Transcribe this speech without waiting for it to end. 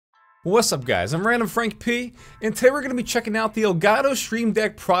What's up guys, I'm Randomfrankp, and today we're going to be checking out the Elgato Stream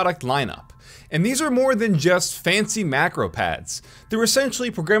Deck product lineup. And these are more than just fancy macro pads. They're essentially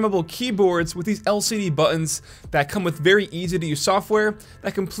programmable keyboards with these LCD buttons that come with very easy to use software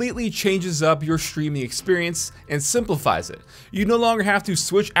that completely changes up your streaming experience and simplifies it. You no longer have to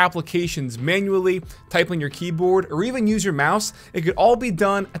switch applications manually, type on your keyboard, or even use your mouse. It could all be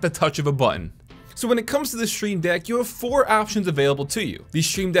done at the touch of a button. So when it comes to the Stream Deck, you have 4 options available to you. The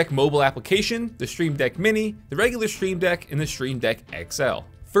Stream Deck mobile application, the Stream Deck Mini, the regular Stream Deck, and the Stream Deck XL.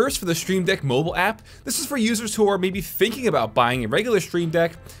 First, for the Stream Deck mobile app, this is for users who are maybe thinking about buying a regular Stream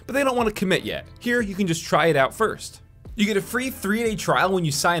Deck, but they don't want to commit yet. Here, you can just try it out first. You get a free 3-day trial when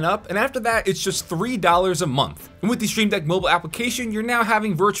you sign up, and after that, it's just $3 a month. And with the Stream Deck mobile application, you're now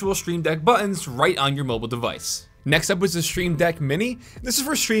having virtual Stream Deck buttons right on your mobile device. Next up is the Stream Deck Mini. This is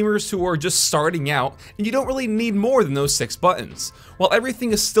for streamers who are just starting out and you don't really need more than those 6 buttons. While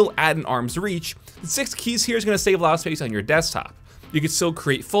everything is still at an arm's reach, the 6 keys here is going to save a lot of space on your desktop. You can still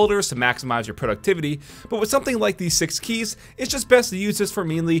create folders to maximize your productivity, but with something like these 6 keys, it's just best to use this for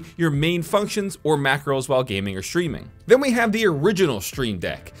mainly your main functions or macros while gaming or streaming. Then we have the original Stream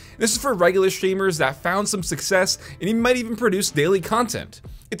Deck. This is for regular streamers that found some success and you might even produce daily content.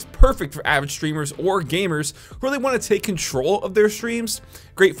 It's perfect for average streamers or gamers who really want to take control of their streams.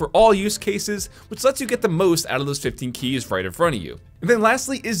 Great for all use cases, which lets you get the most out of those 15 keys right in front of you. And then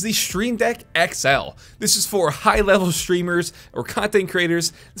lastly is the Stream Deck XL. This is for high-level streamers or content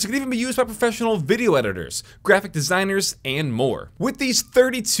creators. This can even be used by professional video editors, graphic designers, and more. With these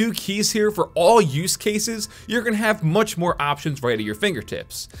 32 keys here for all use cases, you're going to have much more options right at your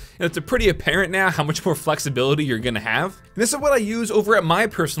fingertips. And it's pretty apparent now how much more flexibility you're going to have. And this is what I use over at my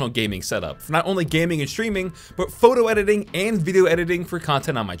personal gaming setup, for not only gaming and streaming, but photo editing and video editing for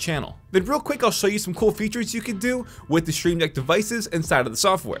content on my channel. Then real quick, I'll show you some cool features you can do with the Stream Deck devices inside of the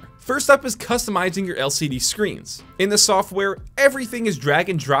software. First up is customizing your LCD screens. In the software, everything is drag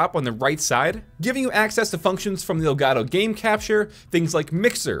and drop on the right side, giving you access to functions from the Elgato Game Capture, things like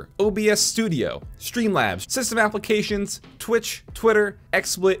Mixer, OBS Studio, Streamlabs, system applications, Twitch, Twitter,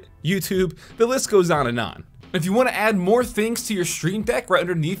 XSplit, YouTube, the list goes on and on. If you want to add more things to your Stream Deck, right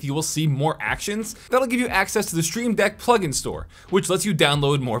underneath you will see more actions. That'll give you access to the Stream Deck plugin store, which lets you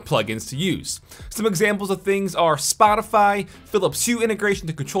download more plugins to use. Some examples of things are Spotify, Philips Hue integration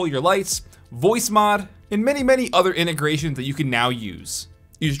to control your lights, voice mod, and many other integrations that you can now use.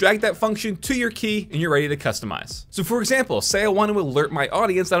 You just drag that function to your key and you're ready to customize. So for example, say I want to alert my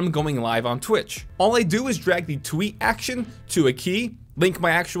audience that I'm going live on Twitch. All I do is drag the tweet action to a key, link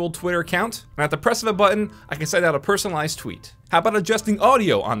my actual Twitter account, and at the press of a button, I can send out a personalized tweet. How about adjusting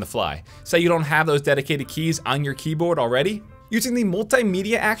audio on the fly? Say you don't have those dedicated keys on your keyboard already? Using the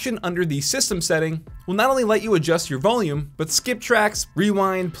multimedia action under the system setting will not only let you adjust your volume, but skip tracks,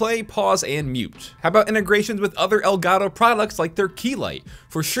 rewind, play, pause, and mute. How about integrations with other Elgato products like their key light?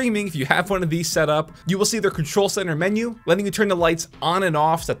 For streaming, if you have one of these set up, you will see their control center menu, letting you turn the lights on and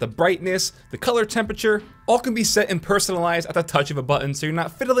off, set the brightness, the color temperature, all can be set and personalized at the touch of a button so you're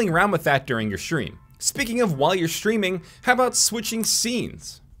not fiddling around with that during your stream. Speaking of while you're streaming, how about switching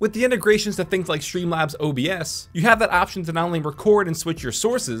scenes? With the integrations to things like Streamlabs OBS, you have that option to not only record and switch your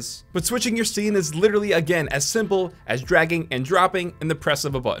sources, but switching your scene is literally, again, as simple as dragging and dropping in the press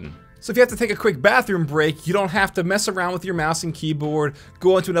of a button. So if you have to take a quick bathroom break, you don't have to mess around with your mouse and keyboard,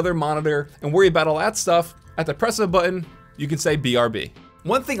 go onto another monitor, and worry about all that stuff. At the press of a button, you can say BRB.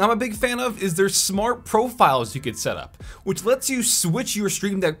 One thing I'm a big fan of is their smart profiles you could set up, which lets you switch your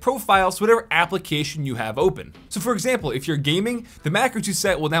Stream Deck profiles to whatever application you have open. So for example, if you're gaming, the macros you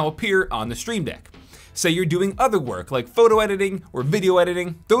set will now appear on the Stream Deck. Say you're doing other work like photo editing or video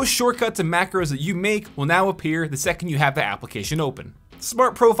editing, those shortcuts and macros that you make will now appear the second you have the application open.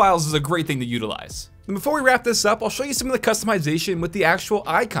 Smart profiles is a great thing to utilize. And before we wrap this up, I'll show you some of the customization with the actual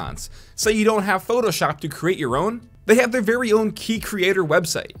icons. Say you don't have Photoshop to create your own, they have their very own key creator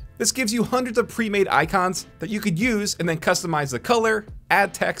website. This gives you hundreds of pre-made icons that you could use and then customize the color,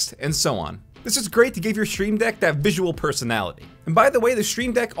 add text, and so on. This is great to give your Stream Deck that visual personality. And by the way, the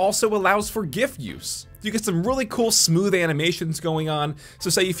Stream Deck also allows for GIF use. You get some really cool smooth animations going on. So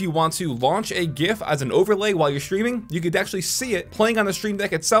say if you want to launch a GIF as an overlay while you're streaming, you could actually see it playing on the Stream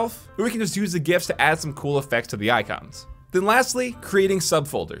Deck itself, or we can just use the GIFs to add some cool effects to the icons. Then lastly, creating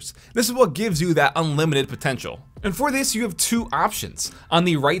subfolders. This is what gives you that unlimited potential. And for this, you have 2 options. On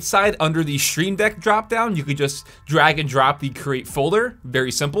the right side, under the Stream Deck dropdown, you could just drag and drop the create folder,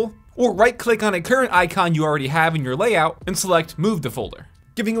 very simple. Or right click on a current icon you already have in your layout and select move to folder,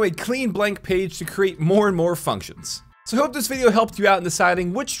 giving you a clean blank page to create more and more functions. So I hope this video helped you out in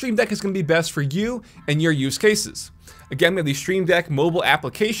deciding which Stream Deck is going to be best for you and your use cases. Again, we have the Stream Deck mobile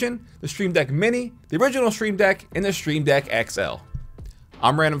application, the Stream Deck Mini, the original Stream Deck, and the Stream Deck XL.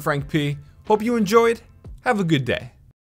 I'm Randomfrankp. Hope you enjoyed. Have a good day.